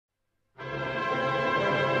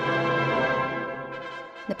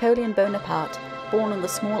Napoleon Bonaparte, born on the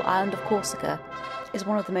small island of Corsica, is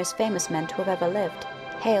one of the most famous men to have ever lived,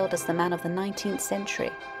 hailed as the man of the 19th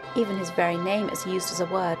century. Even his very name is used as a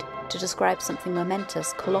word to describe something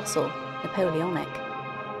momentous, colossal, Napoleonic.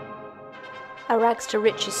 A rags to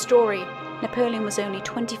riches story, Napoleon was only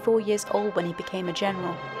 24 years old when he became a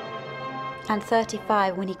general, and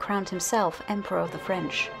 35 when he crowned himself Emperor of the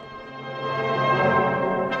French.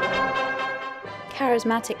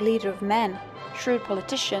 Charismatic leader of men, shrewd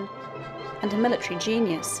politician, and a military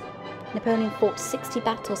genius, Napoleon fought 60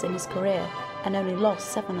 battles in his career and only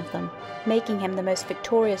lost 7 of them, making him the most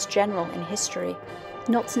victorious general in history.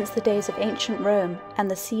 Not since the days of ancient Rome and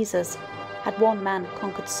the Caesars had one man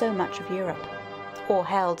conquered so much of Europe, or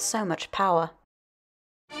held so much power.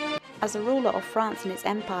 As a ruler of France and its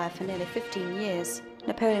empire for nearly 15 years,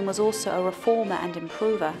 Napoleon was also a reformer and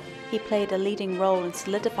improver. He played a leading role in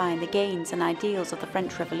solidifying the gains and ideals of the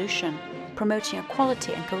French Revolution, promoting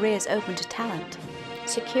equality and careers open to talent,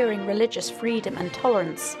 securing religious freedom and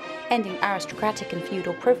tolerance, ending aristocratic and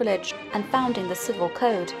feudal privilege, and founding the Civil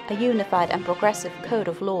Code, a unified and progressive code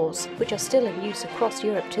of laws which are still in use across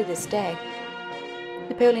Europe to this day.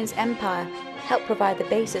 Napoleon's empire helped provide the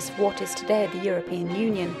basis for what is today the European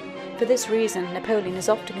Union. For this reason, Napoleon is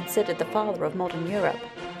often considered the father of modern Europe,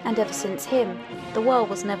 and ever since him, the world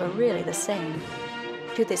was never really the same.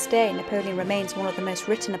 To this day, Napoleon remains one of the most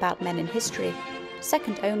written about men in history,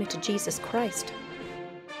 second only to Jesus Christ.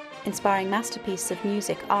 Inspiring masterpieces of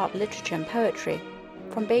music, art, literature and poetry,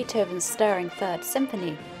 from Beethoven's stirring Third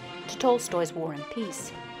Symphony to Tolstoy's War and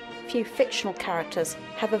Peace. Few fictional characters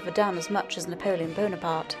have ever done as much as Napoleon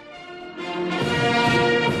Bonaparte.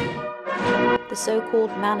 The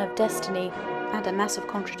so-called man of destiny and a mass of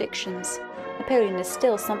contradictions, Napoleon is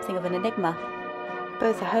still something of an enigma,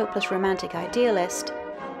 both a hopeless romantic idealist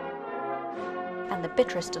and the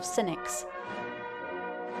bitterest of cynics.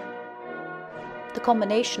 The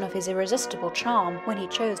combination of his irresistible charm when he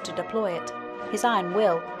chose to deploy it, his iron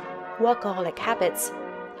will, workaholic habits,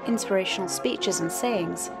 inspirational speeches and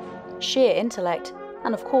sayings, sheer intellect,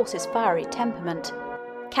 and of course his fiery temperament,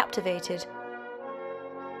 captivated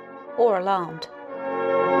or alarmed.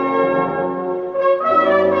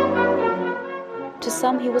 To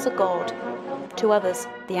some he was a god, to others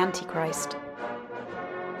the Antichrist.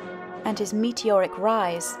 And his meteoric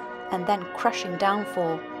rise and then crushing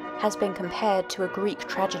downfall has been compared to a Greek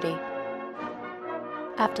tragedy.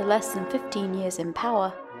 After less than 15 years in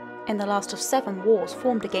power, in the last of 7 wars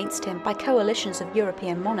formed against him by coalitions of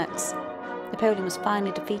European monarchs, Napoleon was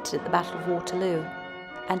finally defeated at the Battle of Waterloo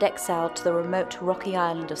and exiled to the remote rocky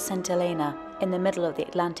island of St. Helena in the middle of the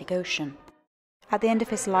Atlantic Ocean. At the end of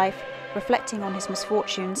his life, reflecting on his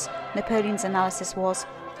misfortunes, Napoleon's analysis was,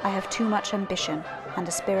 "I have too much ambition and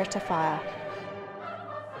a spirit afire."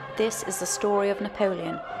 This is the story of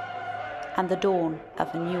Napoleon and the dawn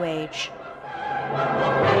of a new age.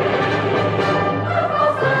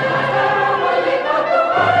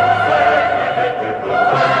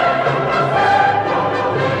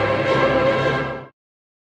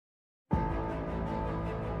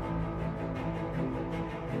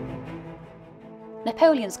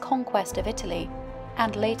 Napoleon's conquest of Italy,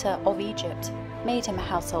 and later of Egypt, made him a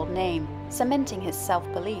household name, cementing his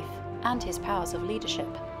self-belief and his powers of leadership.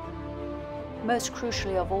 Most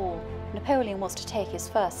crucially of all, Napoleon was to take his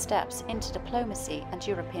first steps into diplomacy and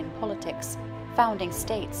European politics, founding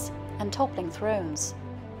states and toppling thrones,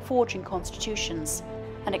 forging constitutions,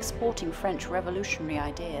 and exporting French revolutionary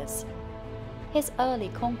ideas. His early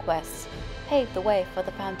conquests paved the way for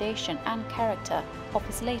the foundation and character of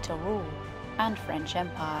his later rule and French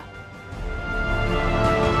Empire.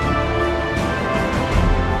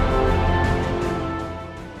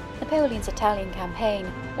 Napoleon's Italian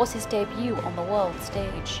campaign was his debut on the world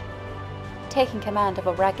stage, taking command of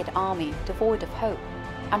a ragged army devoid of hope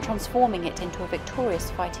and transforming it into a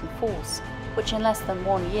victorious fighting force, which in less than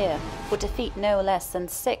 1 year would defeat no less than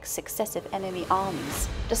 6 successive enemy armies,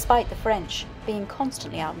 despite the French being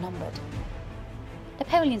constantly outnumbered.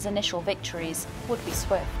 Napoleon's initial victories would be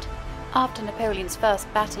swift. After Napoleon's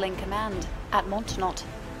first battle in command at Montenotte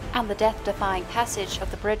and the death-defying passage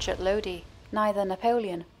of the Bridge at Lodi, neither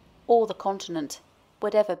Napoleon or the continent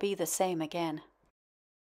would ever be the same again.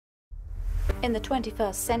 In the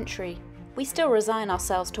 21st century, we still resign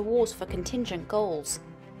ourselves to wars for contingent goals,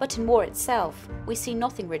 but in war itself, we see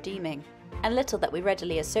nothing redeeming, and little that we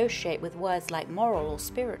readily associate with words like moral or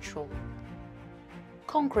spiritual.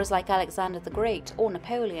 Conquerors like Alexander the Great or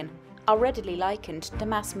Napoleon are readily likened to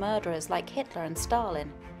mass murderers like Hitler and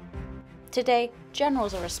Stalin. Today,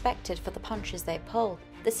 generals are respected for the punches they pull,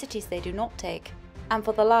 the cities they do not take, and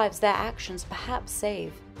for the lives their actions perhaps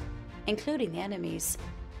save. including the enemies.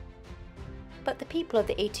 But the people of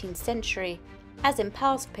the 18th century, as in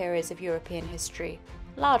past periods of European history,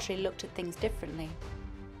 largely looked at things differently.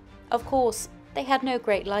 Of course, they had no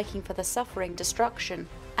great liking for the suffering, destruction,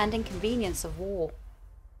 and inconvenience of war.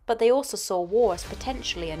 But they also saw war as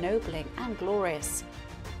potentially ennobling and glorious.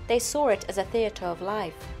 They saw it as a theatre of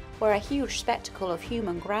life, where a huge spectacle of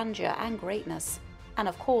human grandeur and greatness, and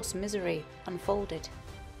of course misery, unfolded.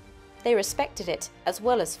 They respected it as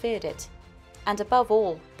well as feared it, and above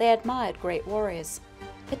all, they admired great warriors,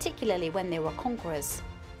 particularly when they were conquerors.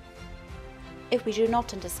 If we do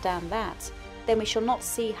not understand that, then we shall not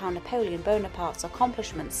see how Napoleon Bonaparte's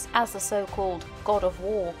accomplishments as the so-called God of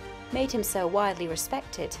War made him so widely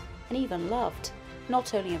respected and even loved,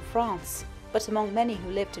 not only in France, but among many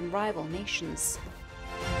who lived in rival nations.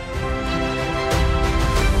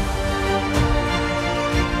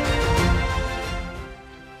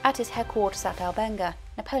 At his headquarters at Albenga,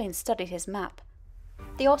 Napoleon studied his map.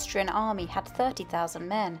 The Austrian army had 30,000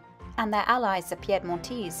 men, and their allies the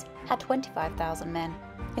Piedmontese had 25,000 men.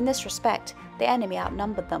 In this respect, the enemy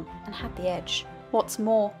outnumbered them and had the edge. What's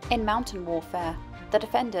more, in mountain warfare, the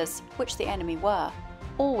defenders, which the enemy were,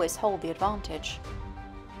 always hold the advantage.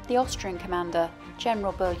 The Austrian commander,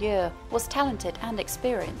 General Beaulieu, was talented and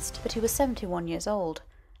experienced, but he was 71 years old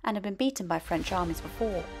and had been beaten by French armies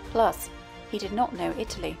before. Plus, he did not know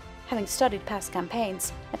Italy. Having studied past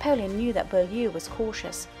campaigns, Napoleon knew that Beaulieu was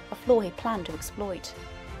cautious, a flaw he planned to exploit.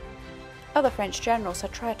 Other French generals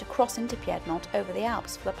had tried to cross into Piedmont over the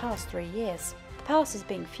Alps for the past 3 years. The passes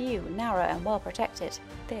being few, narrow and well protected,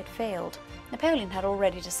 they had failed. Napoleon had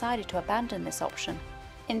already decided to abandon this option.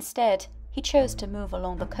 Instead, he chose to move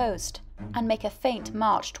along the coast and make a feint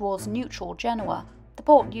march towards neutral Genoa, the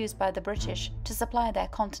port used by the British to supply their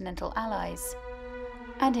continental allies.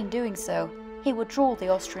 And in doing so, he would draw the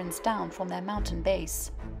Austrians down from their mountain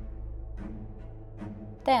base.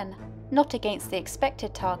 Then, not against the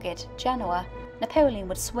expected target, Genoa, Napoleon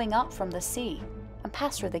would swing up from the sea and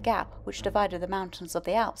pass through the gap which divided the mountains of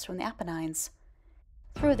the Alps from the Apennines.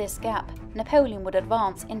 Through this gap, Napoleon would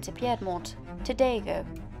advance into Piedmont, to Dego.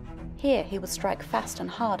 Here he would strike fast and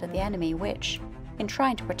hard at the enemy which, in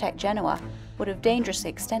trying to protect Genoa, would have dangerously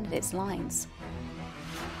extended its lines.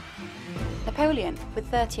 Napoleon, with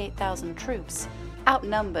 38,000 troops,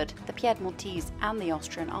 outnumbered the Piedmontese and the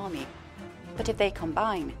Austrian army. But if they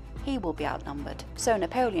combine, he will be outnumbered, so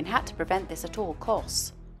Napoleon had to prevent this at all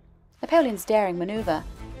costs. Napoleon's daring manoeuvre,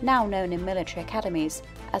 now known in military academies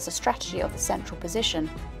as the strategy of the central position,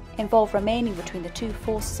 involved remaining between the two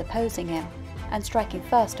forces opposing him and striking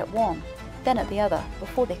first at one, then at the other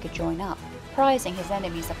before they could join up, prizing his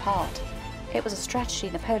enemies apart. It was a strategy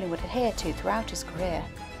Napoleon would adhere to throughout his career.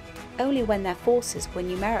 Only when their forces were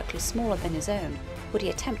numerically smaller than his own would he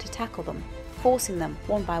attempt to tackle them, forcing them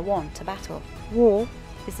one by one to battle. War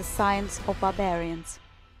is the science of barbarians,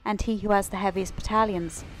 and he who has the heaviest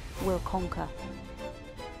battalions will conquer.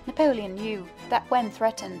 Napoleon knew that when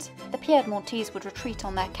threatened, the Piedmontese would retreat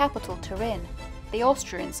on their capital Turin, the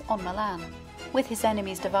Austrians on Milan. With his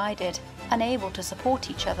enemies divided, unable to support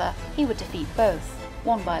each other, he would defeat both,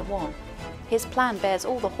 one by one. His plan bears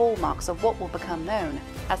all the hallmarks of what will become known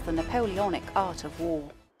as the Napoleonic art of war.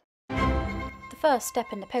 The first step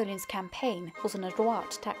in Napoleon's campaign was an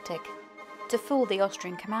adroit tactic. To fool the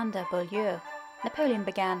Austrian commander Beaulieu, Napoleon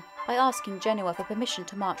began by asking Genoa for permission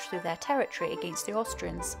to march through their territory against the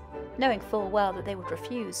Austrians, knowing full well that they would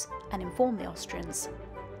refuse and inform the Austrians.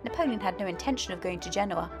 Napoleon had no intention of going to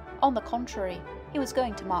Genoa. On the contrary, he was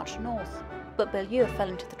going to march north, but Beaulieu fell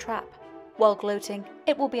into the trap. While gloating,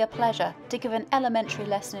 "It will be a pleasure to give an elementary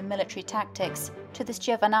lesson in military tactics to this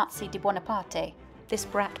giovanazzi di Bonaparte, this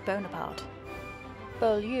brat Bonaparte."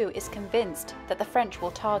 Beaulieu is convinced that the French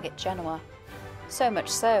will target Genoa, so much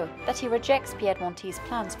so that he rejects Piedmontese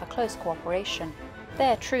plans for close cooperation.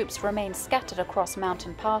 Their troops remain scattered across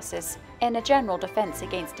mountain passes in a general defence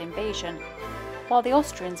against invasion, while the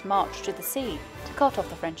Austrians marched to the sea to cut off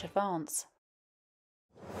the French advance.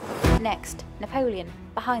 Next, Napoleon,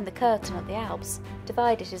 behind the curtain of the Alps,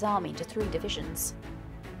 divided his army into 3 divisions,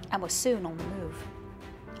 and was soon on the move.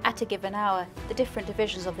 At a given hour, the different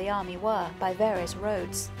divisions of the army were, by various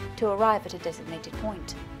roads, to arrive at a designated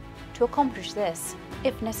point. To accomplish this,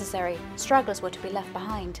 if necessary, stragglers were to be left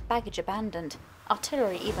behind, baggage abandoned,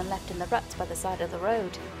 artillery even left in the ruts by the side of the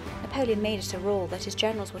road. Napoleon made it a rule that his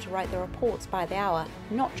generals were to write their reports by the hour,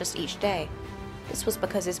 not just each day. This was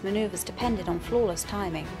because his manoeuvres depended on flawless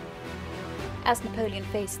timing. As Napoleon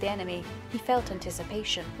faced the enemy, he felt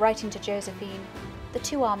anticipation, writing to Josephine, "The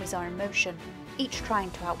 2 armies are in motion, each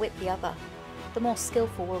trying to outwit the other. The more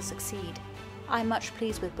skillful will succeed. I am much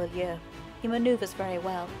pleased with Beaulieu. He manoeuvres very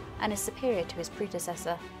well and is superior to his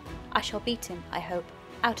predecessor. I shall beat him, I hope,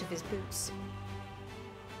 out of his boots.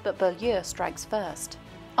 But Beaulieu strikes first.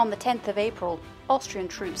 On the 10th of April, Austrian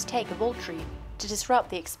troops take Voltri to disrupt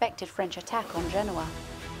the expected French attack on Genoa.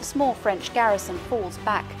 The small French garrison falls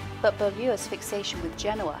back, but Beaulieu's fixation with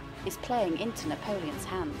Genoa is playing into Napoleon's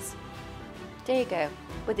hands. Dego,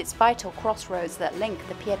 with its vital crossroads that link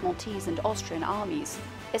the Piedmontese and Austrian armies,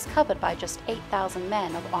 is covered by just 8,000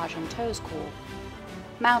 men of Argenteau's corps.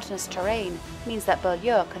 Mountainous terrain means that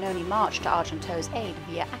Beaulieu can only march to Argenteau's aid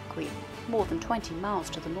via Acqui, more than 20 miles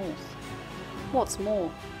to the north. What's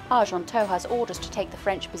more, Argenteau has orders to take the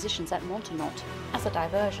French positions at Montenotte as a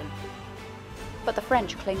diversion. But the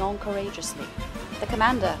French cling on courageously. The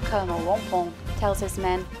commander, Colonel Rampont, tells his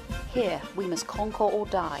men, "Here we must conquer or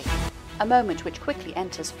die," a moment which quickly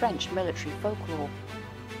enters French military folklore.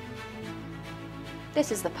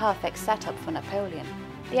 This is the perfect setup for Napoleon.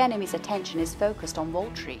 The enemy's attention is focused on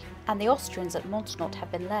Voltri, and the Austrians at Montenotte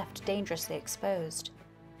have been left dangerously exposed.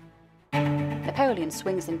 Napoleon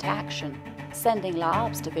swings into action, sending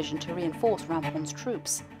Lahab's division to reinforce Rampont's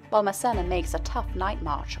troops, while Massena makes a tough night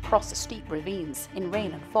march across the steep ravines in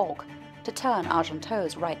rain and fog to turn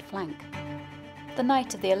Argenteau's right flank. The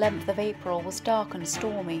night of the 11th of April was dark and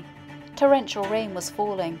stormy. Torrential rain was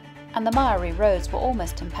falling, and the miry roads were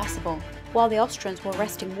almost impassable. While the Austrians were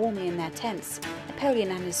resting warmly in their tents,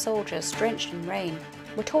 Napoleon and his soldiers, drenched in rain,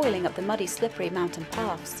 were toiling up the muddy, slippery mountain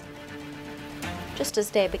paths. Just as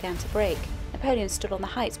day began to break, Napoleon stood on the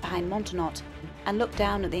heights behind Montenotte and looked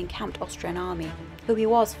down at the encamped Austrian army, who he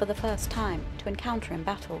was for the first time to encounter in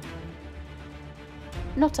battle.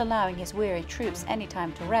 Not allowing his weary troops any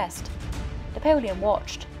time to rest, Napoleon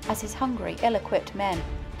watched as his hungry, ill-equipped men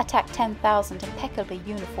attacked 10,000 impeccably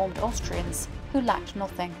uniformed Austrians who lacked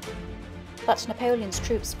nothing. But Napoleon's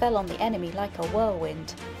troops fell on the enemy like a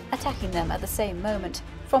whirlwind, attacking them at the same moment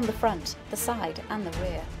from the front, the side and the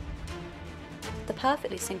rear. The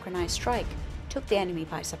perfectly synchronized strike took the enemy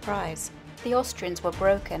by surprise. The Austrians were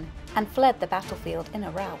broken and fled the battlefield in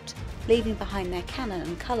a rout, leaving behind their cannon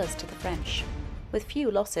and colours to the French. With few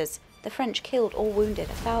losses, the French killed or wounded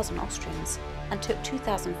 1,000 Austrians and took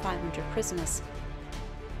 2,500 prisoners.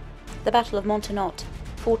 The Battle of Montenotte,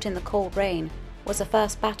 fought in the cold rain, was the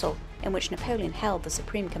first battle in which Napoleon held the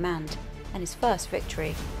supreme command, and his first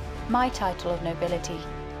victory. "My title of nobility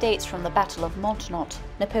dates from the Battle of Montenotte,"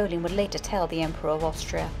 Napoleon would later tell the Emperor of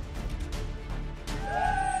Austria.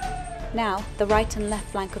 Now, the right and left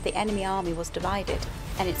flank of the enemy army was divided,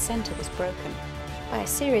 and its centre was broken. By a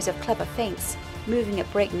series of clever feints, moving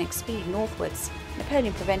at breakneck speed northwards,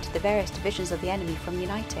 Napoleon prevented the various divisions of the enemy from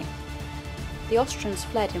uniting. The Austrians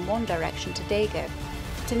fled in one direction to Dego,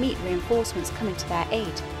 to meet reinforcements coming to their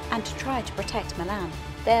aid, and to try to protect Milan.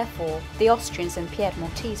 Therefore, the Austrians and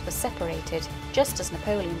Piedmontese were separated, just as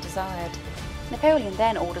Napoleon desired. Napoleon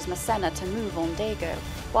then orders Massena to move on Dego,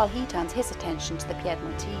 while he turns his attention to the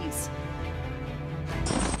Piedmontese.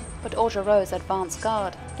 But Augereau's advance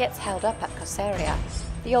guard gets held up at Caseria.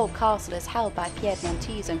 The old castle is held by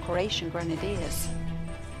Piedmontese and Croatian grenadiers.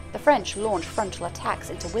 The French launch frontal attacks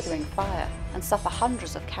into withering fire and suffer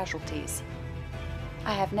hundreds of casualties.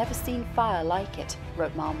 "I have never seen fire like it,"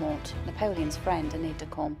 wrote Marmont, Napoleon's friend and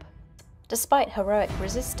aide-de-camp. Despite heroic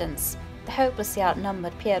resistance, the hopelessly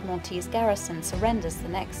outnumbered Piedmontese garrison surrenders the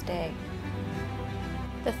next day.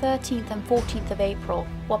 The 13th and 14th of April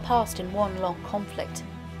were passed in one long conflict.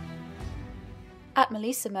 At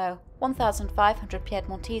Millessimo, 1,500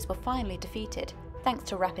 Piedmontese were finally defeated, thanks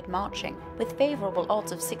to rapid marching, with favourable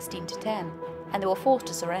odds of 16 to 10, and they were forced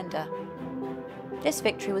to surrender. This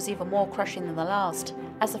victory was even more crushing than the last,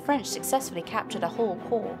 as the French successfully captured a whole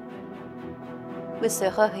corps. With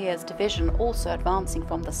Serrurier's division also advancing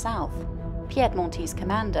from the south, Piedmontese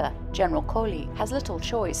commander, General Colli, has little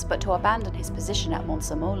choice but to abandon his position at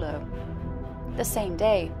Monsemolo. The same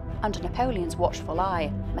day, under Napoleon's watchful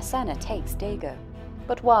eye, Massena takes Dego.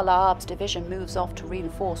 But while Lahab's division moves off to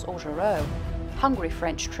reinforce Augereau, hungry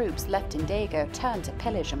French troops left in Dego turn to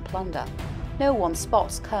pillage and plunder. No one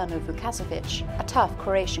spots Colonel Vukasovic, a tough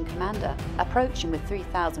Croatian commander, approaching with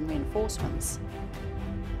 3,000 reinforcements.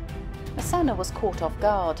 Massena was caught off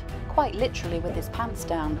guard, quite literally with his pants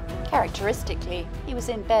down. Characteristically, he was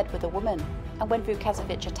in bed with a woman, and when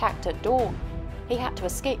Vukasovic attacked at dawn, he had to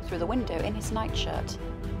escape through the window in his nightshirt.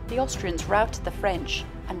 The Austrians routed the French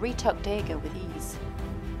and retook Dego with ease.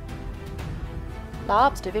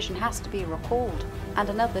 Lahab's division has to be recalled, and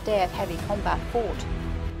another day of heavy combat fought,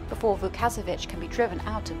 before Vukasovic can be driven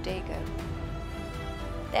out of Dego.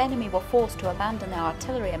 The enemy were forced to abandon their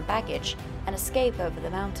artillery and baggage and escape over the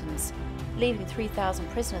mountains, leaving 3,000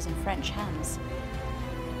 prisoners in French hands.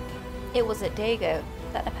 It was at Dego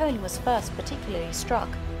that Napoleon was first particularly struck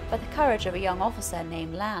by the courage of a young officer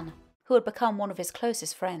named Lannes, who had become one of his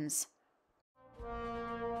closest friends.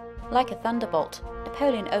 Like a thunderbolt,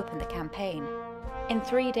 Napoleon opened the campaign. In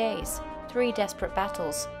 3 days, 3 desperate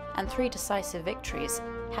battles and 3 decisive victories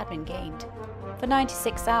had been gained. For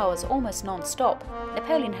 96 hours, almost non-stop,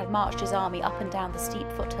 Napoleon had marched his army up and down the steep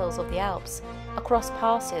foothills of the Alps, across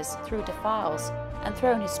passes, through defiles, and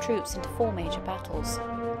thrown his troops into 4 major battles.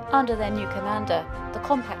 Under their new commander, the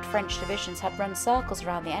compact French divisions had run circles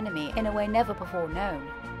around the enemy in a way never before known.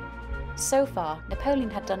 So far, Napoleon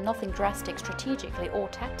had done nothing drastic strategically or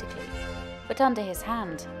tactically, but under his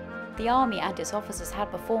hand, the army and its officers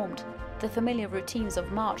had performed the familiar routines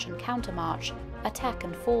of march and countermarch, attack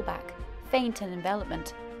and fallback, feint and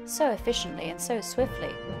envelopment, so efficiently and so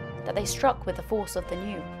swiftly that they struck with the force of the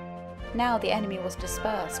new. Now the enemy was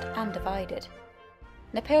dispersed and divided.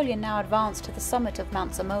 Napoleon now advanced to the summit of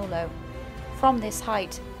Mount Zamolo. From this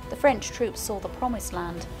height, the French troops saw the promised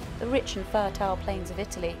land, the rich and fertile plains of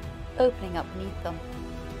Italy, opening up beneath them.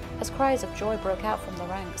 As cries of joy broke out from the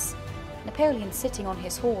ranks, Napoleon, sitting on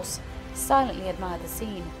his horse, silently admired the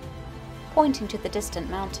scene. Pointing to the distant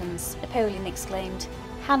mountains, Napoleon exclaimed,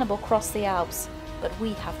 "Hannibal crossed the Alps, but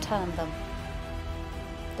we have turned them."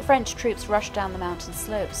 The French troops rushed down the mountain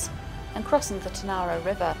slopes, and crossing the Tanaro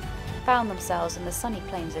River, found themselves in the sunny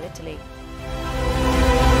plains of Italy.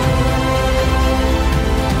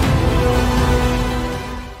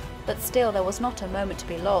 But still there was not a moment to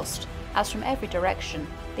be lost, as from every direction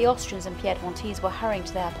the Austrians and Piedmontese were hurrying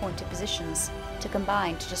to their appointed positions to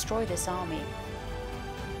combine to destroy this army.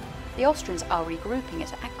 The Austrians are regrouping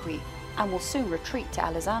at Acqui and will soon retreat to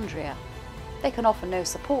Alessandria. They can offer no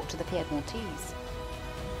support to the Piedmontese.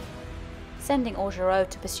 Sending Augereau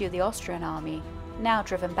to pursue the Austrian army, now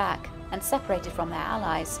driven back and separated from their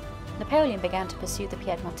allies, Napoleon began to pursue the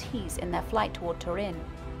Piedmontese in their flight toward Turin.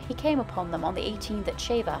 He came upon them on the 18th at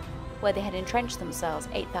Ceva, where they had entrenched themselves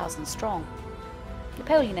 8,000 strong.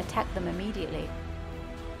 Napoleon attacked them immediately.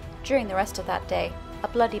 During the rest of that day, a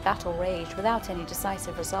bloody battle raged without any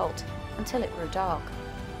decisive result until it grew dark.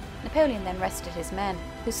 Napoleon then rested his men,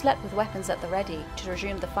 who slept with weapons at the ready to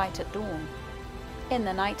resume the fight at dawn. In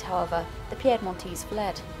the night, however, the Piedmontese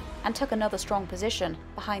fled and took another strong position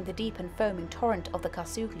behind the deep and foaming torrent of the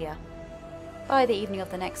Carsuglia. By the evening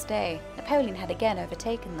of the next day, Napoleon had again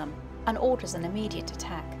overtaken them and orders an immediate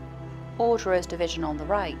attack. Augereau's division on the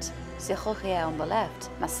right, Serrurier on the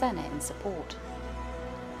left, Masséna in support.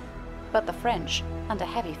 But the French, under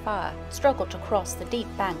heavy fire, struggled to cross the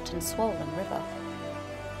deep-banked and swollen river.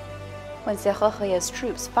 When Serrurier's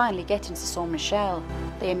troops finally get into Saint-Michel,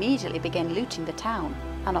 they immediately begin looting the town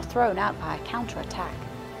and are thrown out by a counter-attack.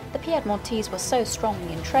 The Piedmontese were so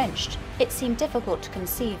strongly entrenched, it seemed difficult to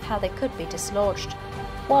conceive how they could be dislodged,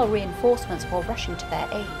 while reinforcements were rushing to their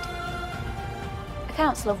aid. A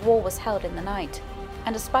council of war was held in the night,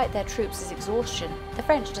 and despite their troops' exhaustion, the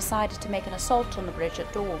French decided to make an assault on the bridge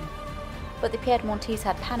at dawn. But the Piedmontese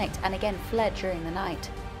had panicked and again fled during the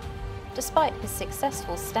night. Despite his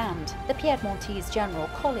successful stand, the Piedmontese general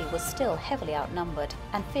Colli was still heavily outnumbered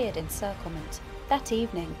and feared encirclement. That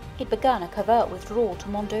evening, he'd begun a covert withdrawal to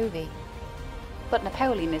Mondovi. But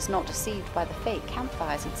Napoleon is not deceived by the fake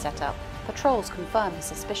campfires he'd set up. Patrols confirm his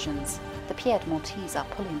suspicions. The Piedmontese are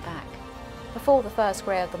pulling back. Before the first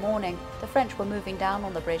grey of the morning, the French were moving down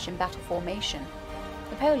on the bridge in battle formation.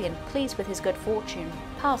 Napoleon, pleased with his good fortune,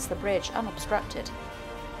 passed the bridge unobstructed.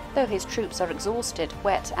 Though his troops are exhausted,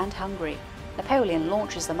 wet and hungry, Napoleon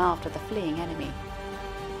launches them after the fleeing enemy.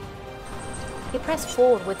 He pressed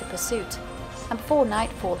forward with the pursuit, and before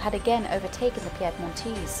nightfall had again overtaken the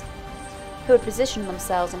Piedmontese, who had positioned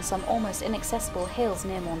themselves on some almost inaccessible hills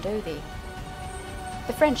near Mondovi.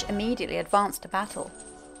 The French immediately advanced to battle.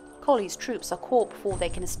 Colli's troops are caught before they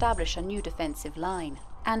can establish a new defensive line,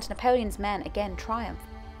 and Napoleon's men again triumph,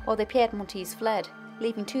 while the Piedmontese fled,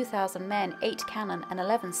 leaving 2,000 men, 8 cannon and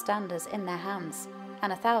 11 standards in their hands,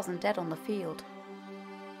 and 1,000 dead on the field.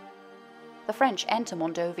 The French enter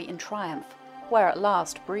Mondovi in triumph, where at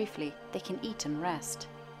last, briefly, they can eat and rest.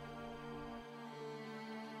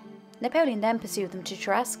 Napoleon then pursued them to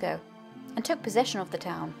Cherasco, and took possession of the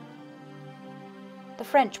town. The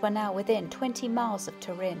French were now within 20 miles of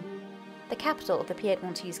Turin, the capital of the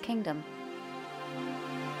Piedmontese kingdom.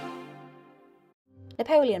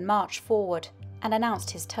 Napoleon marched forward and announced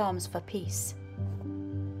his terms for peace.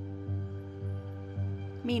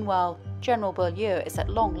 Meanwhile, General Beaulieu is at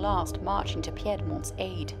long last marching to Piedmont's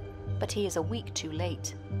aid, but he is a week too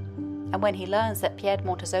late. And when he learns that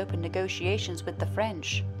Piedmont has opened negotiations with the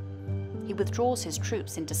French, he withdraws his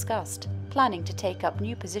troops in disgust, planning to take up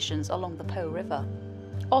new positions along the Po River.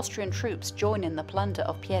 Austrian troops join in the plunder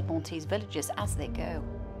of Piedmontese villages as they go.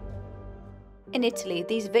 In Italy,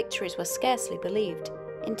 these victories were scarcely believed.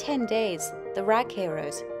 In 10 days, the rag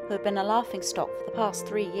heroes, who had been a laughingstock for the past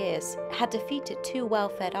 3 years, had defeated 2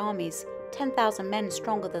 well-fed armies, 10,000 men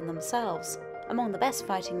stronger than themselves, among the best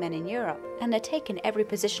fighting men in Europe, and had taken every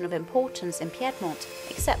position of importance in Piedmont,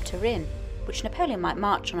 except Turin, which Napoleon might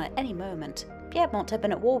march on at any moment. Piedmont had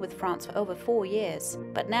been at war with France for over 4 years,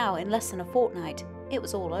 but now, in less than a fortnight, it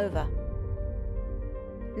was all over.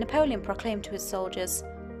 Napoleon proclaimed to his soldiers,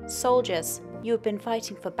 "Soldiers, you have been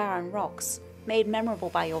fighting for barren rocks, made memorable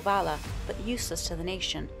by your valour, but useless to the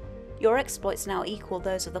nation. Your exploits now equal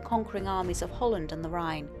those of the conquering armies of Holland and the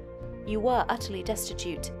Rhine. You were utterly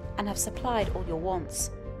destitute, and have supplied all your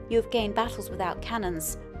wants. You have gained battles without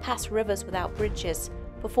cannons, passed rivers without bridges,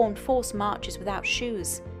 performed forced marches without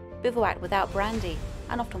shoes, bivouacked without brandy,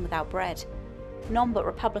 and often without bread. None but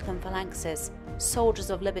Republican phalanxes, soldiers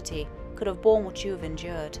of liberty, could have borne what you have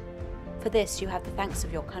endured. For this you have the thanks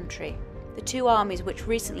of your country. The 2 armies which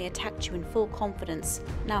recently attacked you in full confidence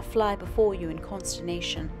now fly before you in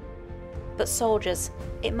consternation. But soldiers,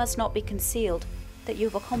 it must not be concealed that you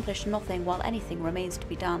have accomplished nothing while anything remains to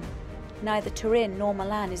be done. Neither Turin nor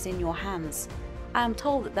Milan is in your hands. I am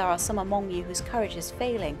told that there are some among you whose courage is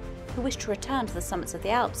failing, who wish to return to the summits of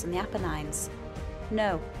the Alps and the Apennines.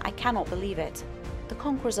 No, I cannot believe it. The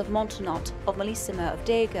conquerors of Montenotte, of Millessimo, of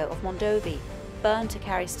Dego, of Mondovi, burn to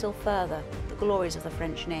carry still further the glories of the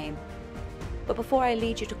French name. But before I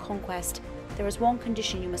lead you to conquest, there is one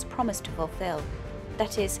condition you must promise to fulfill.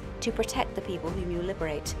 That is, to protect the people whom you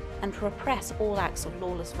liberate, and to repress all acts of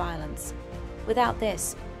lawless violence. Without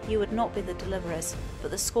this, you would not be the deliverers,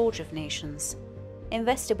 but the scourge of nations.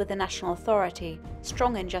 Invested with the national authority,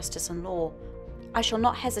 strong in justice and law, I shall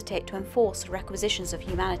not hesitate to enforce the requisitions of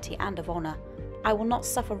humanity and of honour. I will not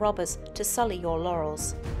suffer robbers to sully your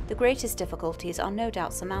laurels. The greatest difficulties are no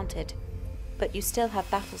doubt surmounted, but you still have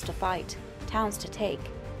battles to fight, towns to take,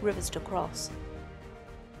 rivers to cross.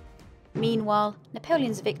 Meanwhile,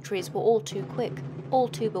 Napoleon's victories were all too quick, all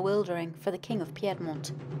too bewildering for the King of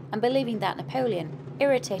Piedmont, and believing that Napoleon,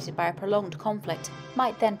 irritated by a prolonged conflict,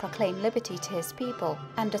 might then proclaim liberty to his people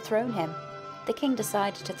and dethrone him, the king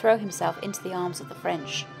decided to throw himself into the arms of the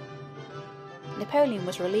French. Napoleon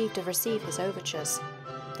was relieved to receive his overtures.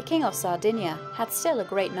 The King of Sardinia had still a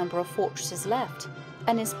great number of fortresses left,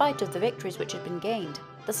 and in spite of the victories which had been gained,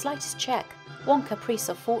 the slightest check, one caprice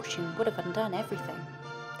of fortune, would have undone everything.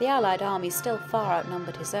 The Allied army still far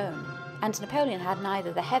outnumbered his own, and Napoleon had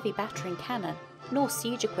neither the heavy battering cannon nor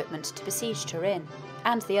siege equipment to besiege Turin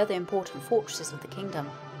and the other important fortresses of the kingdom.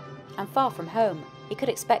 And far from home, he could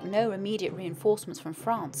expect no immediate reinforcements from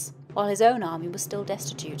France, while his own army was still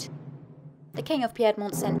destitute. The King of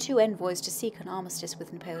Piedmont sent 2 envoys to seek an armistice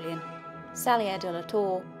with Napoleon, Salier de la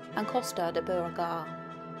Tour and Costa de Beauregard.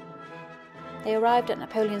 They arrived at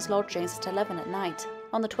Napoleon's lodgings at 11 at night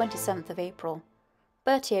on the 27th of April.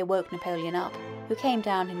 Berthier woke Napoleon up, who came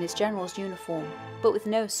down in his general's uniform, but with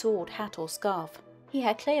no sword, hat or scarf. He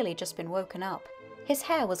had clearly just been woken up. His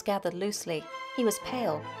hair was gathered loosely, he was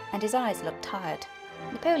pale, and his eyes looked tired.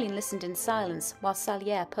 Napoleon listened in silence while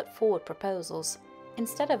Salier put forward proposals.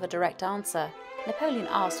 Instead of a direct answer, Napoleon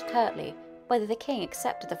asked curtly whether the king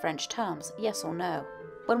accepted the French terms, yes or no.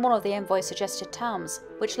 When one of the envoys suggested terms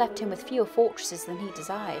which left him with fewer fortresses than he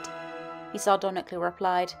desired, he sardonically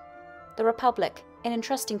replied, "The Republic, in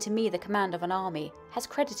entrusting to me the command of an army, has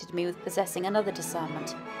credited me with possessing another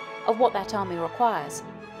discernment of what that army requires,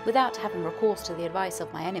 without having recourse to the advice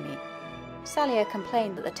of my enemy." Salier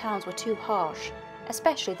complained that the towns were too harsh,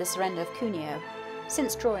 especially the surrender of Cuneo.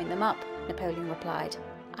 "Since drawing them up," Napoleon replied,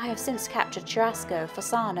 "I have since captured Cherasco,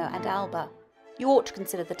 Fossano and Alba. You ought to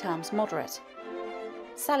consider the terms moderate."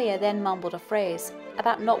 Salier then mumbled a phrase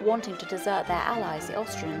about not wanting to desert their allies, the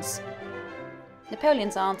Austrians.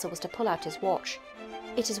 Napoleon's answer was to pull out his watch.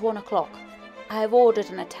 "It is 1 o'clock. I have ordered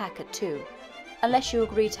an attack at 2. Unless you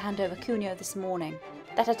agree to hand over Cuneo this morning,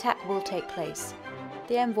 that attack will take place."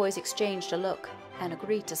 The envoys exchanged a look and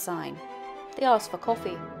agreed to sign. They asked for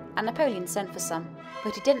coffee, and Napoleon sent for some,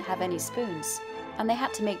 but he didn't have any spoons, and they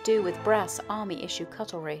had to make do with brass army-issue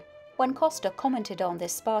cutlery. When Costa commented on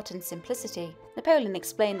this Spartan simplicity, Napoleon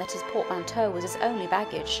explained that his portmanteau was his only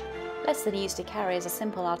baggage, less than he used to carry as a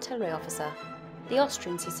simple artillery officer. The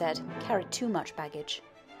Austrians, he said, carried too much baggage.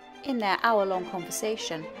 In their hour-long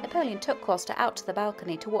conversation, Napoleon took Costa out to the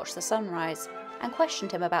balcony to watch the sunrise and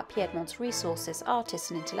questioned him about Piedmont's resources, artists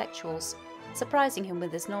and intellectuals, surprising him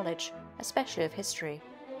with his knowledge, especially of history.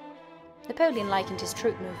 Napoleon likened his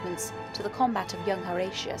troop movements to the combat of young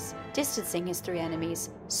Horatius, distancing his 3 enemies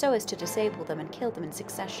so as to disable them and kill them in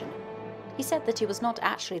succession. He said that he was not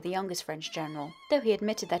actually the youngest French general, though he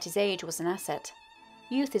admitted that his age was an asset.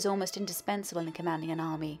 Youth is almost indispensable in commanding an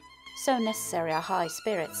army. So necessary are high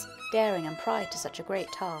spirits, daring and pride to such a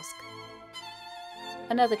great task.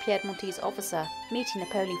 Another Piedmontese officer, meeting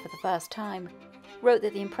Napoleon for the first time, wrote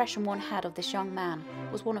that the impression one had of this young man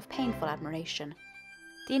was one of painful admiration.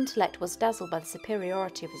 The intellect was dazzled by the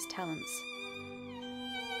superiority of his talents.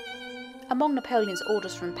 Among Napoleon's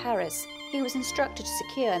orders from Paris, he was instructed to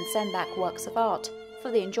secure and send back works of art for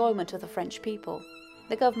the enjoyment of the French people.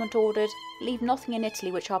 The government ordered, "Leave nothing in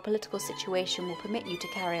Italy which our political situation will permit you to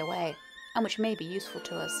carry away, and which may be useful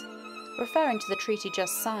to us." Referring to the treaty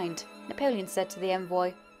just signed, Napoleon said to the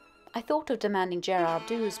envoy, "I thought of demanding Gerard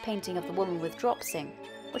Doux's painting of the woman with dropsing,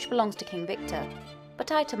 which belongs to King Victor,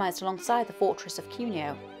 but itemised alongside the fortress of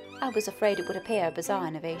Cuneo. I was afraid it would appear a bizarre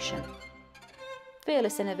innovation."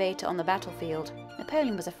 Fearless innovator on the battlefield,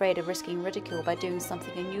 Napoleon was afraid of risking ridicule by doing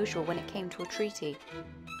something unusual when it came to a treaty.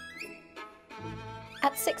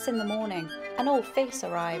 At 6 in the morning, an old face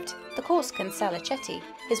arrived, the Corsican Salicetti,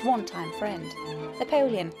 his one-time friend.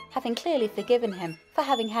 Napoleon, having clearly forgiven him for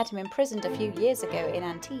having had him imprisoned a few years ago in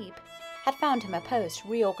Antibes, had found him a post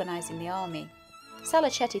reorganising the army.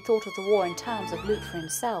 Salicetti thought of the war in terms of loot for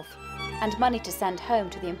himself, and money to send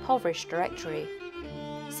home to the impoverished Directory.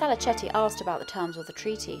 Salicetti asked about the terms of the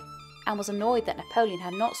treaty, and was annoyed that Napoleon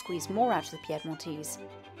had not squeezed more out of the Piedmontese.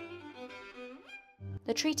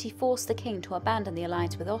 The treaty forced the king to abandon the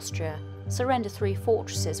alliance with Austria, surrender 3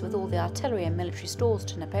 fortresses with all the artillery and military stores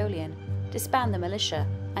to Napoleon, disband the militia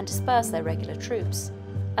and disperse their regular troops,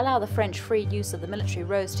 allow the French free use of the military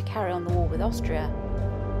roads to carry on the war with Austria,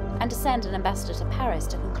 and to send an ambassador to Paris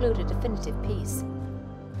to conclude a definitive peace,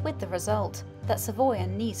 with the result that Savoy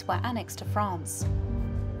and Nice were annexed to France.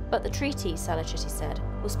 But the treaty, Salicetti said,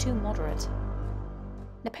 was too moderate.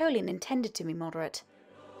 Napoleon intended to be moderate.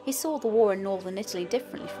 He saw the war in northern Italy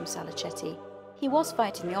differently from Salicetti. He was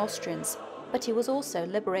fighting the Austrians, but he was also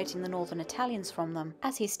liberating the northern Italians from them,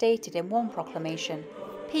 as he stated in one proclamation,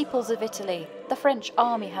 "Peoples of Italy, the French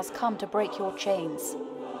army has come to break your chains.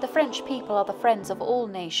 The French people are the friends of all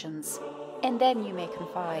nations. In them you may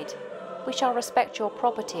confide. We shall respect your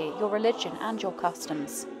property, your religion and your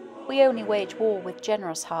customs. We only wage war with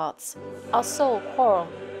generous hearts. Our sole quarrel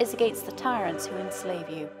is against the tyrants who enslave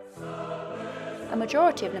you." A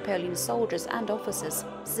majority of Napoleon's soldiers and officers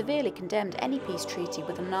severely condemned any peace treaty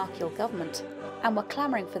with a monarchical government, and were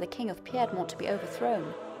clamouring for the King of Piedmont to be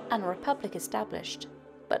overthrown and a republic established.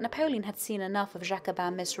 But Napoleon had seen enough of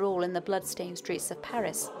Jacobin misrule in the blood-stained streets of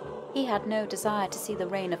Paris. He had no desire to see the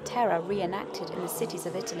reign of terror reenacted in the cities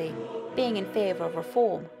of Italy, being in favour of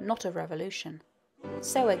reform, not of revolution.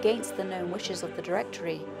 So against the known wishes of the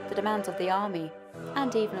Directory, the demands of the army,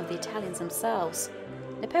 and even of the Italians themselves,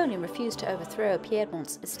 Napoleon refused to overthrow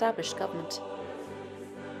Piedmont's established government.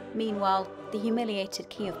 Meanwhile, the humiliated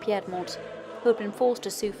King of Piedmont, who had been forced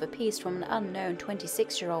to sue for peace from an unknown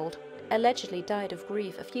 26-year-old, allegedly died of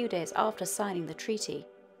grief a few days after signing the treaty,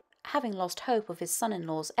 having lost hope of his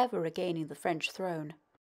son-in-law's ever regaining the French throne.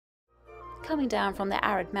 Coming down from the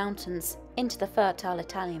arid mountains into the fertile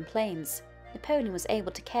Italian plains, Napoleon was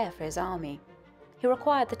able to care for his army. He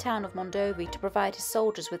required the town of Mondovi to provide his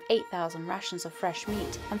soldiers with 8,000 rations of fresh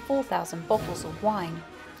meat and 4,000 bottles of wine,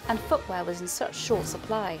 and footwear was in such short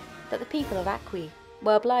supply that the people of Acqui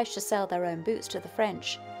were obliged to sell their own boots to the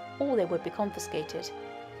French, or they would be confiscated.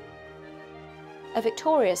 A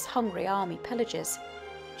victorious, hungry army pillages.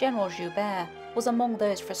 General Joubert was among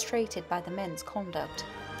those frustrated by the men's conduct.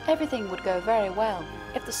 Everything would go very well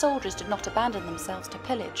if the soldiers did not abandon themselves to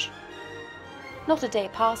pillage. Not a day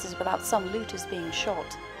passes without some looters being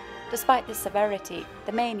shot. Despite this severity,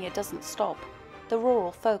 the mania doesn't stop. The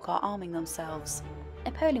rural folk are arming themselves.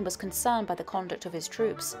 Napoleon was concerned by the conduct of his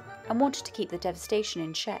troops and wanted to keep the devastation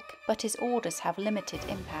in check, but his orders have limited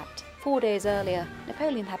impact. 4 days earlier,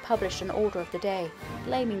 Napoleon had published an order of the day,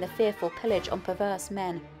 blaming the fearful pillage on perverse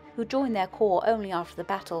men who join their corps only after the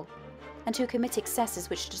battle, and who commit excesses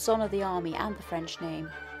which dishonour the army and the French name.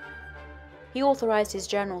 He authorised his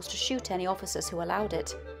generals to shoot any officers who allowed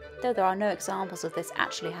it, though there are no examples of this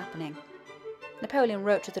actually happening. Napoleon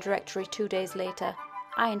wrote to the Directory 2 days later,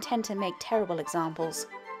 "I intend to make terrible examples.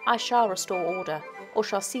 I shall restore order, or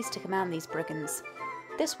shall cease to command these brigands."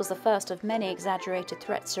 This was the first of many exaggerated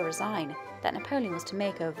threats to resign that Napoleon was to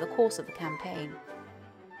make over the course of the campaign.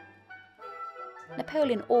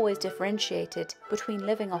 Napoleon always differentiated between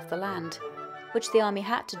living off the land, which the army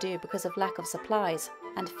had to do because of lack of supplies,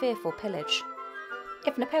 and fearful pillage.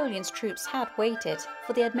 If Napoleon's troops had waited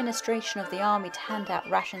for the administration of the army to hand out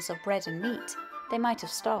rations of bread and meat, they might have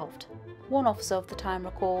starved. One officer of the time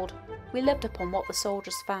recalled, "We lived upon what the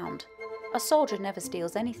soldiers found. A soldier never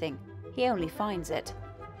steals anything, he only finds it.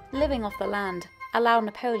 Living off the land allowed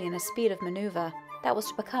Napoleon a speed of manoeuvre that was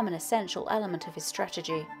to become an essential element of his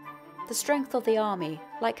strategy. The strength of the army,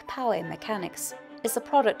 like power in mechanics, is the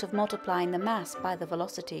product of multiplying the mass by the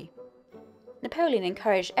velocity. Napoleon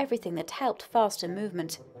encouraged everything that helped faster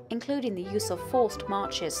movement, including the use of forced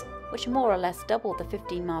marches, which more or less doubled the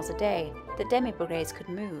 15 miles a day that demi-brigades could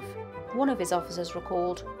move. One of his officers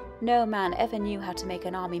recalled, "No man ever knew how to make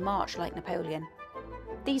an army march like Napoleon."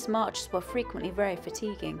 These marches were frequently very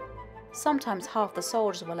fatiguing. Sometimes half the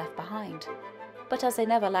soldiers were left behind. But as they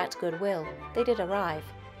never lacked goodwill, they did arrive,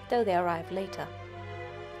 though they arrived later.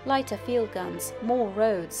 Lighter field guns, more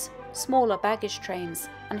roads, smaller baggage trains,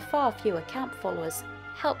 and far fewer camp followers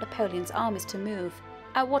helped Napoleon's armies to move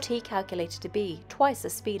at what he calculated to be twice the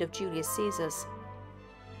speed of Julius Caesar's.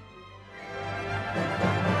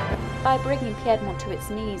 By bringing Piedmont to its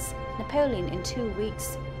knees, Napoleon in 2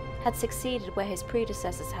 weeks had succeeded where his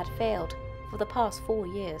predecessors had failed for the past 4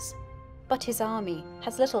 years. But his army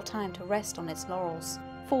has little time to rest on its laurels.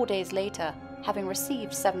 4 days later, having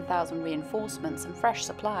received 7,000 reinforcements and fresh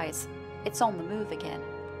supplies, it's on the move again.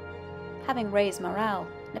 Having raised morale,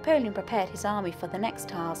 Napoleon prepared his army for the next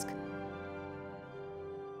task.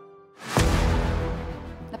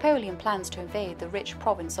 Napoleon plans to invade the rich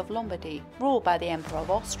province of Lombardy, ruled by the Emperor of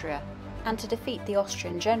Austria, and to defeat the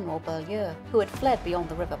Austrian general Berlier, who had fled beyond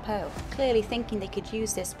the River Po, clearly thinking they could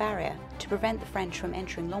use this barrier to prevent the French from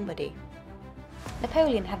entering Lombardy.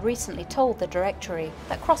 Napoleon had recently told the Directory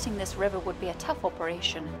that crossing this river would be a tough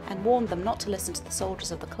operation and warned them not to listen to the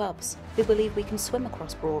soldiers of the clubs, who believe we can swim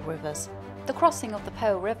across broad rivers. The crossing of the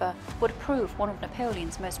Po River would prove one of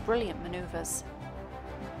Napoleon's most brilliant manoeuvres.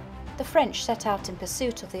 The French set out in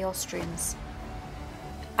pursuit of the Austrians.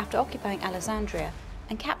 After occupying Alexandria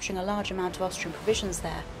and capturing a large amount of Austrian provisions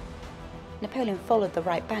there, Napoleon followed the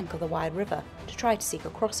right bank of the wide river to try to seek a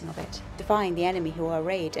crossing of it, defying the enemy who were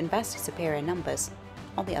arrayed in vastly superior numbers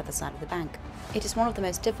on the other side of the bank. It is one of the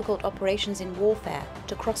most difficult operations in warfare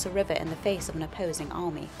to cross a river in the face of an opposing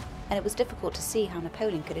army, and it was difficult to see how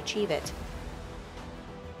Napoleon could achieve it.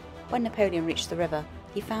 When Napoleon reached the river,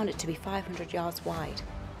 he found it to be 500 yards wide.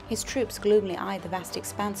 His troops gloomily eyed the vast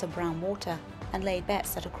expanse of brown water and laid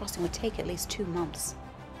bets that a crossing would take at least 2 months.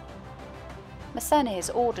 Massena is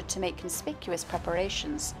ordered to make conspicuous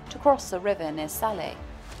preparations to cross the river near Salé,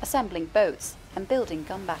 assembling boats and building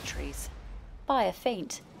gun batteries. By a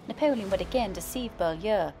feint, Napoleon would again deceive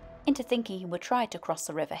Berlier into thinking he would try to cross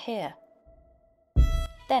the river here.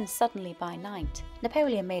 Then suddenly by night,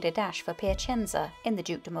 Napoleon made a dash for Piacenza in the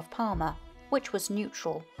Dukedom of Parma, which was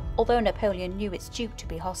neutral, although Napoleon knew its duke to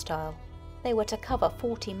be hostile. They were to cover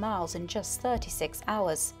 40 miles in just 36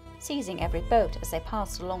 hours, seizing every boat as they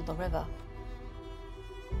passed along the river.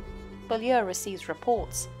 Berlier receives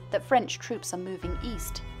reports that French troops are moving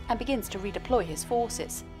east and begins to redeploy his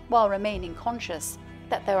forces, while remaining conscious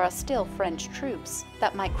that there are still French troops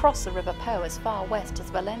that might cross the River Po as far west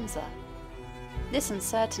as Valenza. This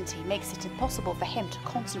uncertainty makes it impossible for him to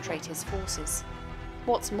concentrate his forces.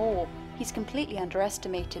 What's more, he's completely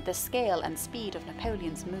underestimated the scale and speed of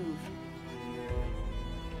Napoleon's move.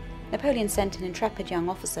 Napoleon sent an intrepid young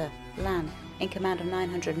officer, Lannes, in command of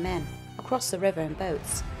 900 men, across the river in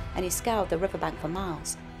boats, and he scoured the riverbank for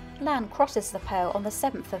miles. Lannes crosses the Po on the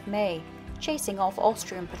 7th of May, chasing off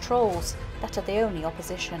Austrian patrols that are the only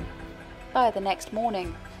opposition. By the next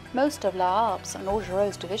morning, most of La Harpe's and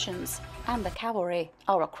Augereau's divisions and the cavalry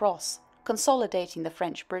are across, consolidating the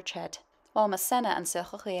French bridgehead, while Massena and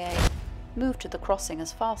Serrurier moved to the crossing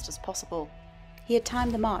as fast as possible. He had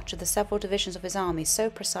timed the march of the several divisions of his army so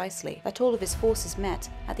precisely that all of his forces met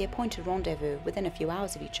at the appointed rendezvous within a few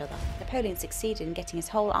hours of each other. Napoleon succeeded in getting his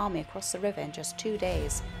whole army across the river in just 2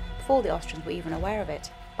 days, before the Austrians were even aware of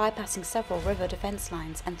it, bypassing several river defence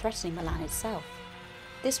lines and threatening Milan itself.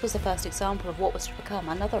 This was the first example of what was to become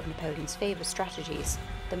another of Napoleon's favourite strategies,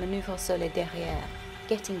 the manoeuvre sur les derrières,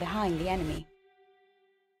 getting behind the enemy.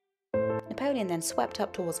 Napoleon then swept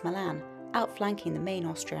up towards Milan, outflanking the main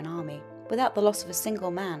Austrian army. Without the loss of a single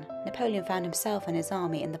man, Napoleon found himself and his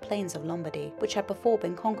army in the plains of Lombardy, which had before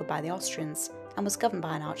been conquered by the Austrians and was governed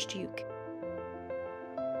by an archduke.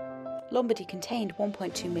 Lombardy contained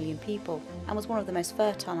 1.2 million people and was one of the most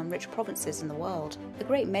fertile and rich provinces in the world. A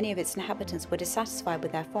great many of its inhabitants were dissatisfied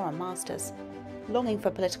with their foreign masters. Longing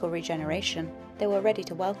for political regeneration, they were ready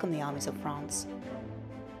to welcome the armies of France.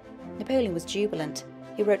 Napoleon was jubilant.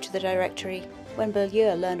 He wrote to the Directory, "When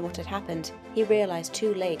Berlier learned what had happened, he realised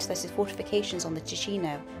too late that his fortifications on the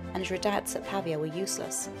Ticino and his redoubts at Pavia were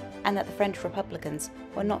useless, and that the French Republicans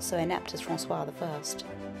were not so inept as François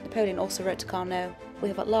I. Napoleon also wrote to Carnot, "We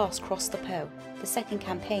have at last crossed the Po. The second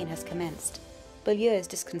campaign has commenced." Beaulieu is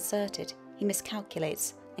disconcerted, he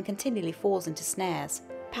miscalculates, and continually falls into snares.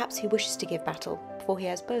 Perhaps he wishes to give battle, for he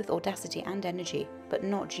has both audacity and energy, but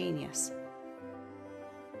not genius.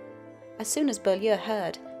 As soon as Beaulieu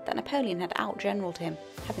heard that Napoleon had outgeneraled him,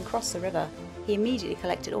 having crossed the river, he immediately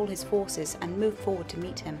collected all his forces and moved forward to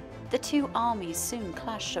meet him. The two armies soon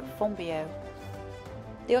clashed at Fonbio.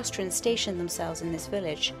 The Austrians stationed themselves in this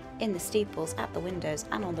village, in the steeples, at the windows,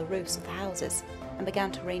 and on the roofs of the houses, and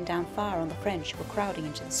began to rain down fire on the French who were crowding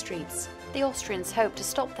into the streets. The Austrians hoped to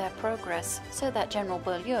stop their progress so that General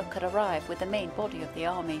Beaulieu could arrive with the main body of the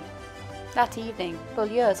army. That evening,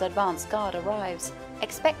 Beaulieu's advance guard arrives,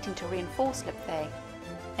 expecting to reinforce Lipthay.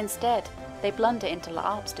 Instead, they blunder into La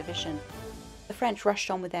Harpe's division. The French rushed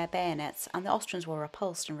on with their bayonets, and the Austrians were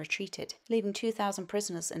repulsed and retreated, leaving 2,000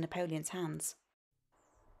 prisoners in Napoleon's hands.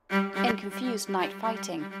 In confused night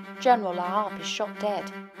fighting, General La Harpe is shot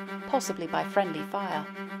dead, possibly by friendly fire.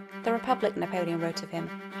 The Republic, Napoleon wrote of him,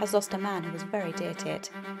 has lost a man who was very dear to it,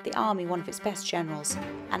 the army one of its best generals,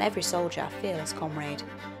 and every soldier a fearless comrade.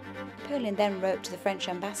 Napoleon then wrote to the French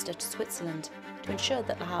ambassador to Switzerland to ensure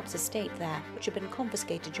that La Harpe's estate there, which had been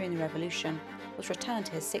confiscated during the Revolution, was returned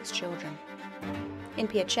to his 6 children. In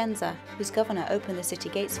Piacenza, whose governor opened the city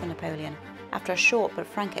gates for Napoleon, after a short but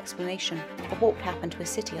frank explanation of what would happen to his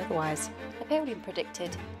city otherwise, Napoleon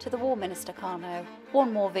predicted to the War Minister Carnot,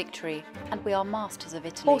 "One more victory, and we are masters of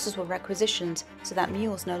Italy." Horses were requisitioned so that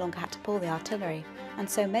mules no longer had to pull the artillery, and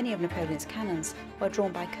so many of Napoleon's cannons were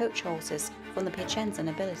drawn by coach horses from the Piacenza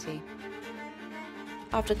nobility.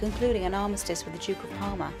 After concluding an armistice with the Duke of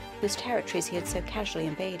Parma, whose territories he had so casually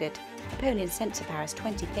invaded, Napoleon sent to Paris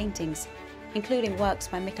 20 paintings, including works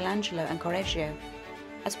by Michelangelo and Correggio,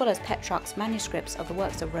 as well as Petrarch's manuscripts of the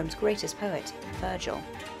works of Rome's greatest poet, Virgil.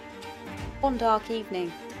 One dark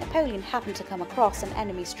evening, Napoleon happened to come across an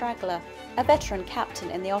enemy straggler, a veteran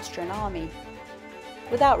captain in the Austrian army.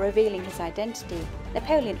 Without revealing his identity,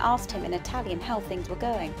 Napoleon asked him in Italian how things were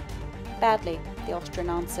going. "Badly," the Austrian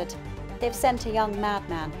answered. "They've sent a young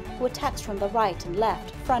madman who attacks from the right and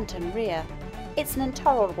left, front and rear. It's an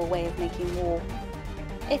intolerable way of making war."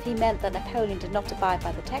 If he meant that Napoleon did not abide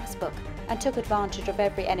by the textbook and took advantage of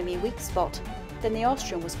every enemy weak spot, then the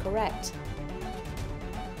Austrian was correct.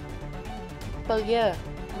 Beaulieu,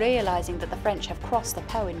 realising that the French have crossed the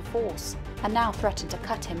Po in force and now threaten to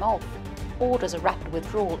cut him off, orders a rapid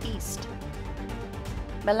withdrawal east.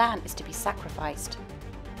 Milan is to be sacrificed.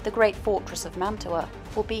 The great fortress of Mantua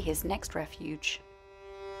will be his next refuge.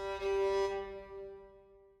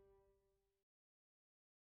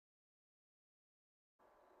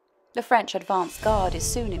 The French advance guard is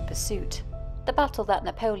soon in pursuit. The battle that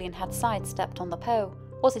Napoleon had sidestepped on the Po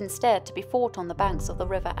was instead to be fought on the banks of the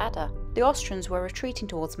river Adda. The Austrians were retreating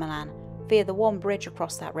towards Milan via the one bridge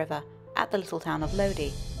across that river at the little town of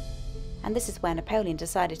Lodi, and this is where Napoleon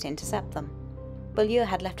decided to intercept them. Beaulieu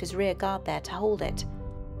had left his rear guard there to hold it.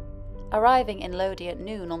 Arriving in Lodi at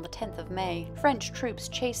noon on the 10th of May, French troops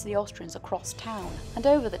chased the Austrians across town and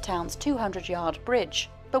over the town's 200-yard bridge,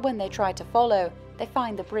 but when they try to follow, they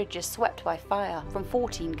find the bridge is swept by fire from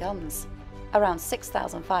 14 guns, around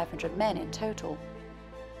 6,500 men in total.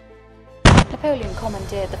 Napoleon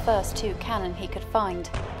commandeered the first 2 cannon he could find,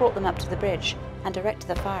 brought them up to the bridge, and directed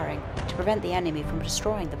the firing to prevent the enemy from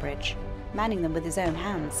destroying the bridge, manning them with his own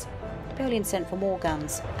hands. Napoleon sent for more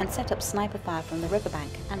guns and set up sniper fire from the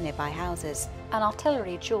riverbank and nearby houses. An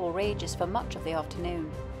artillery duel rages for much of the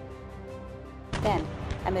afternoon. Then,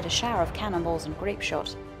 amid a shower of cannonballs and grape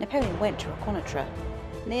shot, Napoleon went to reconnoitre.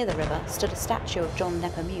 Near the river stood a statue of John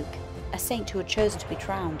Nepomucene, a saint who had chosen to be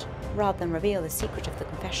drowned, rather than reveal the secret of the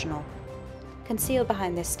confessional. Concealed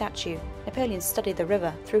behind this statue, Napoleon studied the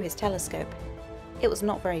river through his telescope. It was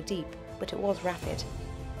not very deep, but it was rapid.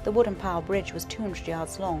 The wooden pile bridge was 200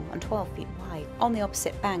 yards long and 12 feet wide. On the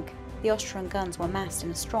opposite bank, the Austrian guns were massed in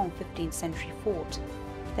a strong 15th century fort.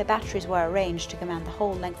 Their batteries were arranged to command the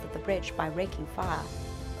whole length of the bridge by raking fire.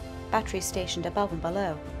 Batteries stationed above and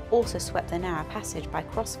below also swept the narrow passage by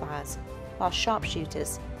crossfires, while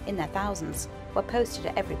sharpshooters, in their thousands, were posted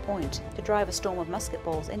at every point to drive a storm of musket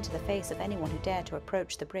balls into the face of anyone who dared to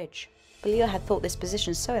approach the bridge. Beaulieu had thought this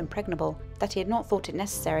position so impregnable that he had not thought it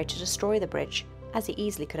necessary to destroy the bridge, as he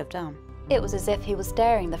easily could have done. It was as if he was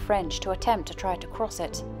daring the French to attempt to try to cross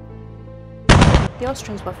it. The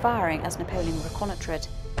Austrians were firing as Napoleon reconnoitred,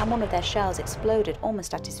 and one of their shells exploded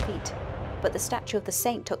almost at his feet, but the statue of the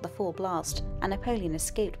saint took the full blast, and Napoleon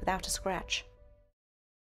escaped without a scratch.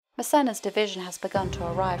 Massena's division has begun to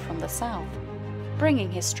arrive from the south,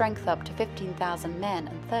 bringing his strength up to 15,000 men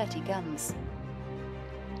and 30 guns.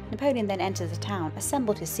 Napoleon then entered the town,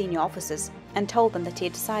 assembled his senior officers, and told them that he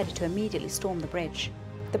had decided to immediately storm the bridge.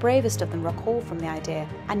 The bravest of them recoiled from the idea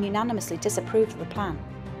and unanimously disapproved of the plan.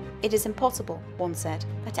 "It is impossible," one said,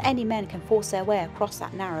 "that any men can force their way across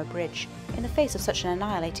that narrow bridge, in the face of such an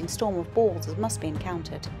annihilating storm of balls as must be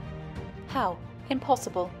encountered." "How?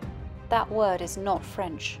 Impossible? That word is not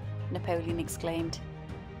French," Napoleon exclaimed.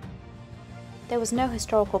 There was no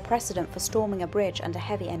historical precedent for storming a bridge under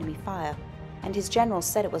heavy enemy fire, and his generals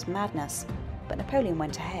said it was madness, but Napoleon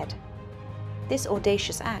went ahead. This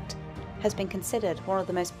audacious act has been considered one of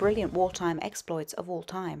the most brilliant wartime exploits of all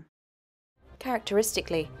time.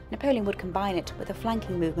 Characteristically, Napoleon would combine it with a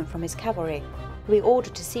flanking movement from his cavalry, who he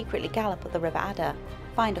ordered to secretly gallop up the River Adda,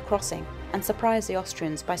 find a crossing, and surprise the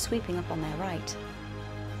Austrians by sweeping up on their right.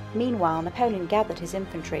 Meanwhile, Napoleon gathered his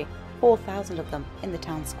infantry, 4,000 of them, in the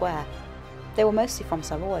town square. They were mostly from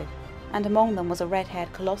Savoy, and among them was a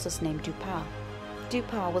red-haired colossus named Duprat.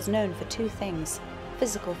 Duprat was known for two things: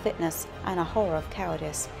 physical fitness and a horror of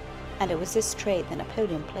cowardice, and it was this trait that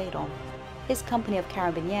Napoleon played on. His company of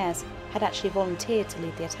carabiniers had actually volunteered to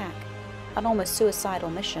lead the attack, an almost suicidal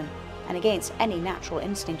mission, and against any natural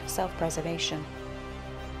instinct of self-preservation.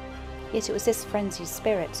 Yet it was this frenzied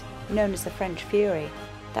spirit, known as the French Fury,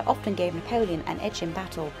 that often gave Napoleon an edge in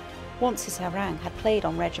battle, once his harangue had played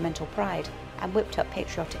on regimental pride and whipped up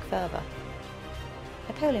patriotic fervour.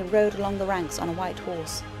 Napoleon rode along the ranks on a white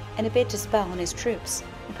horse. In a bid to spur on his troops,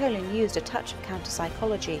 Napoleon used a touch of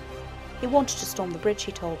counter-psychology. He wanted to storm the bridge,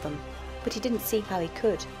 he told them, but he didn't see how he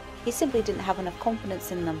could. He simply didn't have enough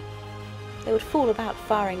confidence in them. They would fool about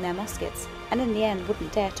firing their muskets, and in the end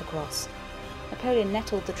wouldn't dare to cross. Napoleon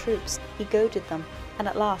nettled the troops, he goaded them, and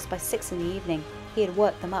at last, by 6 in the evening, he had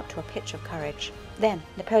worked them up to a pitch of courage. Then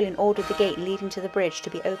Napoleon ordered the gate leading to the bridge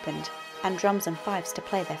to be opened, and drums and fifes to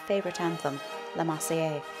play their favourite anthem, La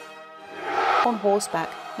Marseillaise. On horseback,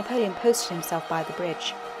 Napoleon posted himself by the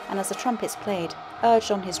bridge, and as the trumpets played,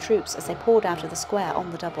 urged on his troops as they poured out of the square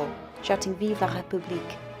on the double, shouting "Vive la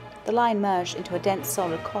République." The line merged into a dense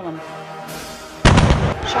solid column.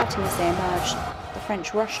 Shouting as they emerged, the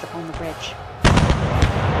French rushed upon the bridge.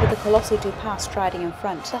 With the colossal Duprat striding in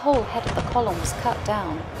front, the whole head of the column was cut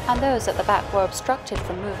down, and those at the back were obstructed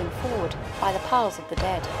from moving forward by the piles of the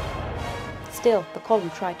dead. Still, the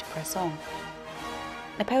column tried to press on.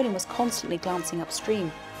 Napoleon was constantly glancing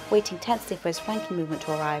upstream, waiting tensely for his flanking movement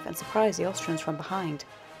to arrive and surprise the Austrians from behind.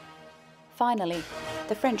 Finally,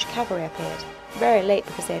 the French cavalry appeared, very late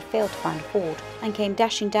because they had failed to find a ford, and came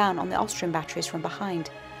dashing down on the Austrian batteries from behind,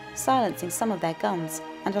 silencing some of their guns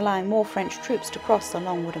and allowing more French troops to cross the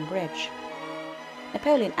long wooden bridge.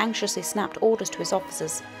 Napoleon anxiously snapped orders to his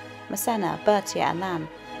officers. Massena, Berthier and Lannes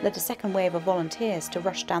led a second wave of volunteers to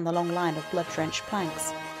rush down the long line of blood-drenched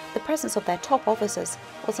planks. The presence of their top officers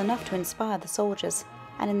was enough to inspire the soldiers,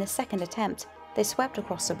 and in this second attempt they swept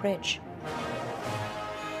across the bridge.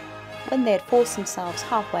 When they had forced themselves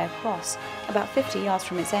halfway across, about 50 yards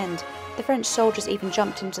from its end, the French soldiers even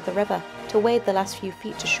jumped into the river to wade the last few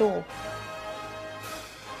feet to shore.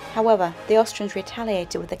 However, the Austrians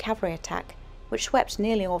retaliated with a cavalry attack, which swept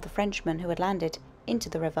nearly all the Frenchmen who had landed into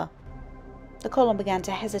the river. The column began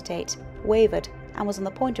to hesitate, wavered, and was on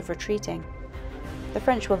the point of retreating. The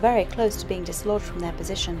French were very close to being dislodged from their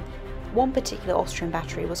position. One particular Austrian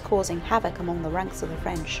battery was causing havoc among the ranks of the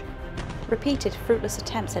French. Repeated fruitless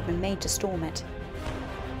attempts had been made to storm it.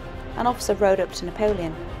 An officer rode up to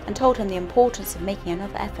Napoleon and told him the importance of making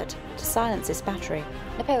another effort to silence this battery.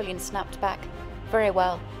 Napoleon snapped back, "Very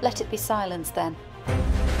well, let it be silenced then."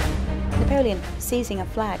 Napoleon, seizing a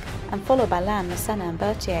flag and followed by Lannes, Massena and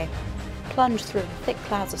Berthier, plunged through the thick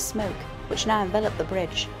clouds of smoke which now enveloped the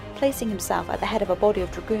bridge. Placing himself at the head of a body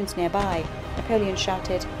of dragoons nearby, Napoleon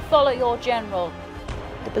shouted, "Follow your general!"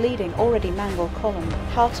 The bleeding, already mangled column,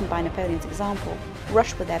 heartened by Napoleon's example,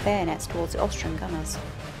 rushed with their bayonets towards the Austrian gunners.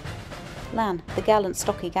 Lannes, the gallant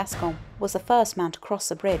stocky Gascon, was the first man to cross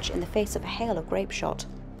the bridge in the face of a hail of grape shot,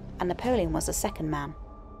 and Napoleon was the second man.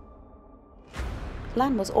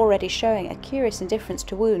 Lannes was already showing a curious indifference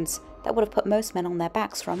to wounds that would have put most men on their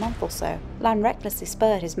backs for a month or so. Lannes recklessly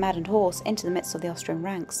spurred his maddened horse into the midst of the Austrian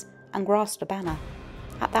ranks and grasped a banner.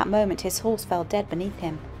 At that moment his horse fell dead beneath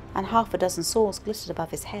him, and half a dozen swords glittered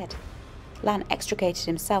above his head. Lannes extricated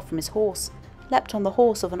himself from his horse, leapt on the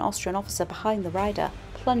horse of an Austrian officer behind the rider,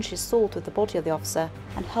 plunged his sword through the body of the officer,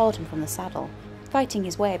 and hurled him from the saddle, fighting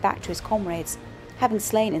his way back to his comrades, having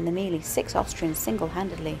slain in the melee 6 Austrians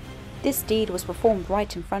single-handedly. This deed was performed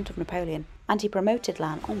right in front of Napoleon, and he promoted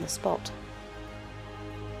Lannes on the spot.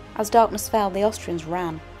 As darkness fell, the Austrians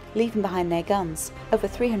ran, leaving behind their guns, over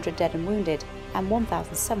 300 dead and wounded, and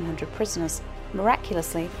 1,700 prisoners,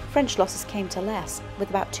 Miraculously, French losses came to less, with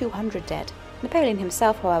about 200 dead. Napoleon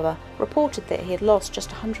himself, however, reported that he had lost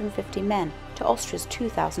just 150 men to Austria's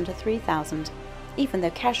 2,000 to 3,000, even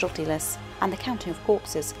though casualty lists and the counting of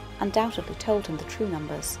corpses undoubtedly told him the true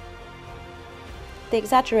numbers. The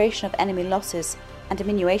exaggeration of enemy losses and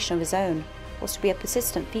diminution of his own was to be a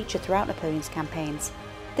persistent feature throughout Napoleon's campaigns.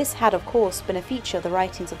 This had, of course, been a feature of the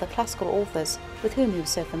writings of the classical authors with whom he was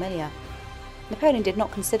so familiar. Napoleon did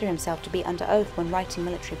not consider himself to be under oath when writing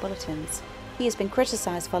military bulletins. He has been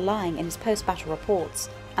criticised for lying in his post-battle reports,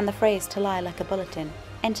 and the phrase "to lie like a bulletin"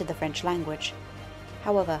 entered the French language.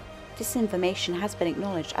 However, disinformation has been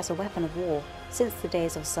acknowledged as a weapon of war since the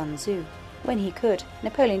days of Sun Tzu. When he could,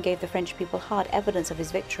 Napoleon gave the French people hard evidence of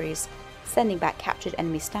his victories, sending back captured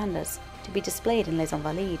enemy standards to be displayed in Les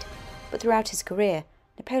Invalides. But throughout his career,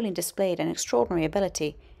 Napoleon displayed an extraordinary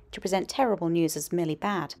ability to present terrible news as merely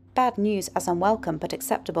bad, bad news as unwelcome but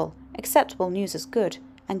acceptable, acceptable news as good,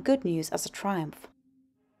 and good news as a triumph.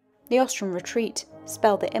 The Austrian retreat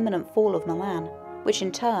spelled the imminent fall of Milan, which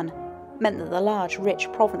in turn meant that the large,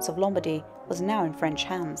 rich province of Lombardy was now in French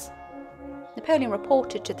hands. Napoleon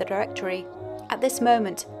reported to the Directory, "At this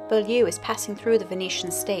moment, Beaulieu is passing through the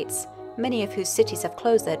Venetian states, many of whose cities have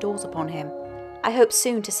closed their doors upon him. I hope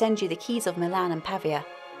soon to send you the keys of Milan and Pavia.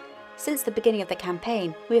 Since the beginning of the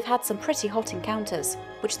campaign, we have had some pretty hot encounters,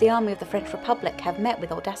 which the army of the French Republic have met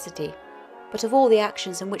with audacity. But of all the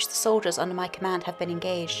actions in which the soldiers under my command have been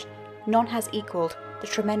engaged, none has equalled the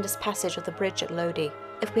tremendous passage of the bridge at Lodi.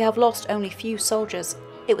 If we have lost only few soldiers,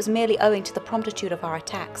 it was merely owing to the promptitude of our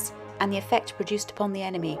attacks, and the effect produced upon the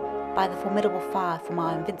enemy by the formidable fire from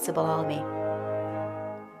our invincible army."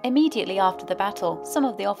 Immediately after the battle, some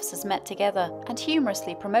of the officers met together and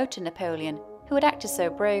humorously promoted Napoleon, who had acted so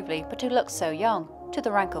bravely but who looked so young, to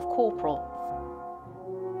the rank of corporal.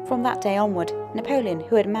 From that day onward, Napoleon,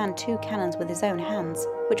 who had manned 2 cannons with his own hands,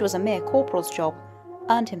 which was a mere corporal's job,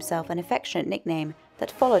 earned himself an affectionate nickname that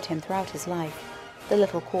followed him throughout his life, the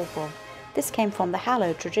Little Corporal. This came from the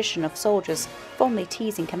hallowed tradition of soldiers fondly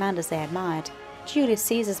teasing commanders they admired. Julius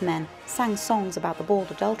Caesar's men sang songs about the bald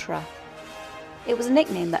adulterer. It was a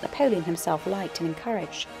nickname that Napoleon himself liked and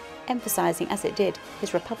encouraged, emphasizing as it did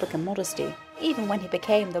his republican modesty. Even when he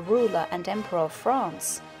became the ruler and emperor of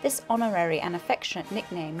France, this honorary and affectionate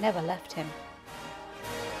nickname never left him.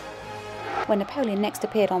 When Napoleon next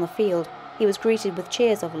appeared on the field, he was greeted with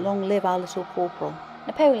cheers of "Long live our Little Corporal."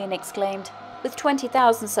 Napoleon exclaimed, "With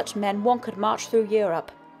 20,000 such men one could march through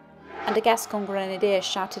Europe." And a Gascon grenadier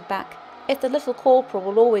shouted back, "If the Little Corporal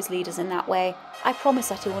will always lead us in that way, I promise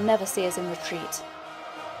that he will never see us in retreat."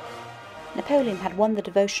 Napoleon had won the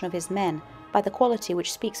devotion of his men by the quality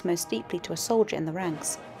which speaks most deeply to a soldier in the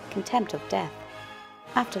ranks, contempt of death.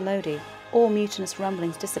 After Lodi, all mutinous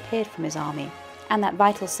rumblings disappeared from his army, and that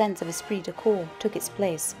vital sense of esprit de corps took its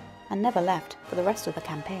place, and never left for the rest of the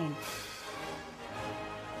campaign.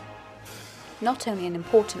 Not only an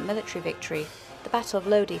important military victory, the Battle of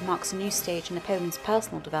Lodi marks a new stage in Napoleon's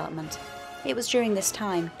personal development. It was during this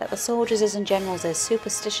time that the soldiers' and generals'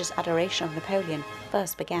 superstitious adoration of Napoleon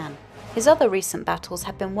first began. His other recent battles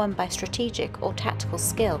had been won by strategic or tactical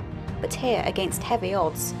skill, but here, against heavy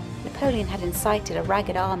odds, Napoleon had incited a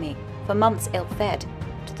ragged army, for months ill-fed,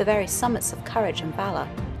 to the very summits of courage and valour,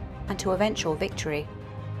 and to eventual victory.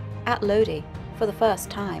 At Lodi, for the first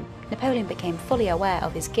time, Napoleon became fully aware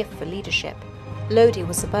of his gift for leadership. Lodi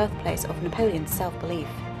was the birthplace of Napoleon's self-belief.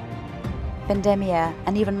 Vendémiaire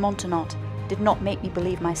and even Montenotte did not make me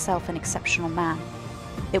believe myself an exceptional man.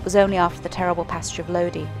 It was only after the terrible passage of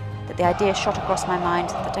Lodi that the idea shot across my mind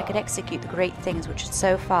that I could execute the great things which had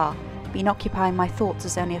so far been occupying my thoughts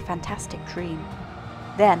as only a fantastic dream.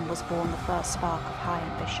 Then was born the first spark of high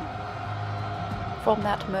ambition. From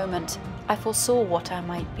that moment, I foresaw what I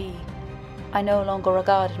might be. I no longer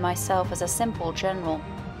regarded myself as a simple general,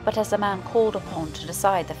 but as a man called upon to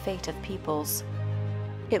decide the fate of peoples.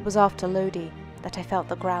 It was after Lodi that I felt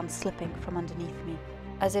the ground slipping from underneath me,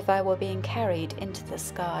 as if I were being carried into the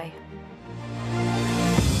sky.